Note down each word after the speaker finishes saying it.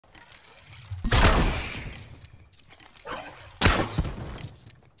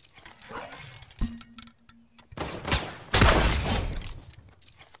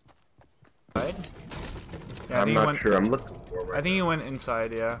I'm not sure. I'm looking for I think he went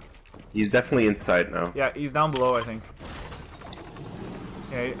inside, yeah. He's definitely inside now. Yeah, he's down below, I think.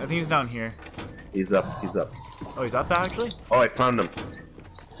 Yeah, I think he's down here. He's up. He's up. Oh, he's up actually? Oh, I found him.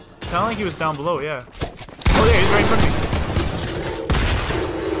 Sounded like he was down below, yeah. Oh yeah, he's right in front of me.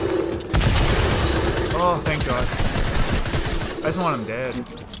 Oh, thank God. I just want him dead.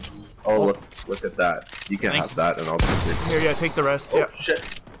 Oh, look at that. You can have that and I'll take it. Here, yeah, take the rest. Oh, yeah.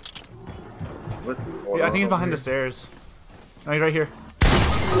 shit. Yeah, I think he's behind the stairs. No, he's right here.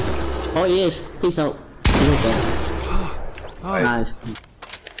 Oh, he is. Peace out. Oh. Nice.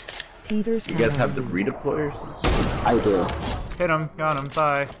 You guys have the redeployers? I do. Hit him. Got him.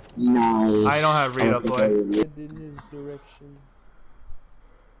 Bye. Nice. I don't have redeploy. In his direction.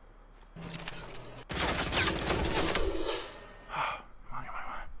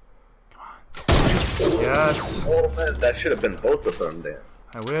 Yes. Oh man, that should have been both of them then.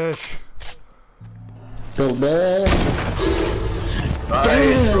 I wish. So bad.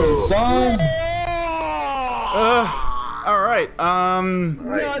 Nice. Son. Alright,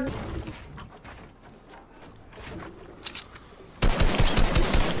 Nice.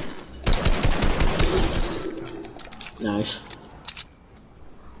 Nice.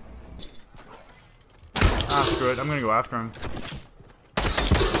 Ah, screw it. I'm gonna go after him.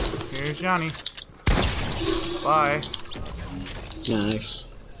 Here's Johnny. Bye. Nice.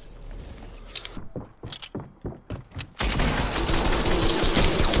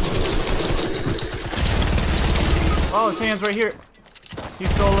 Oh, his hand's right here.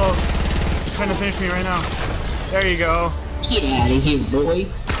 He's so low. He's trying to finish me right now. There you go. Get out of here, boy.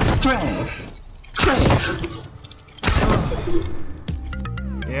 Trash. Trash.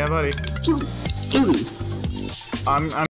 Yeah, buddy. Dude. I'm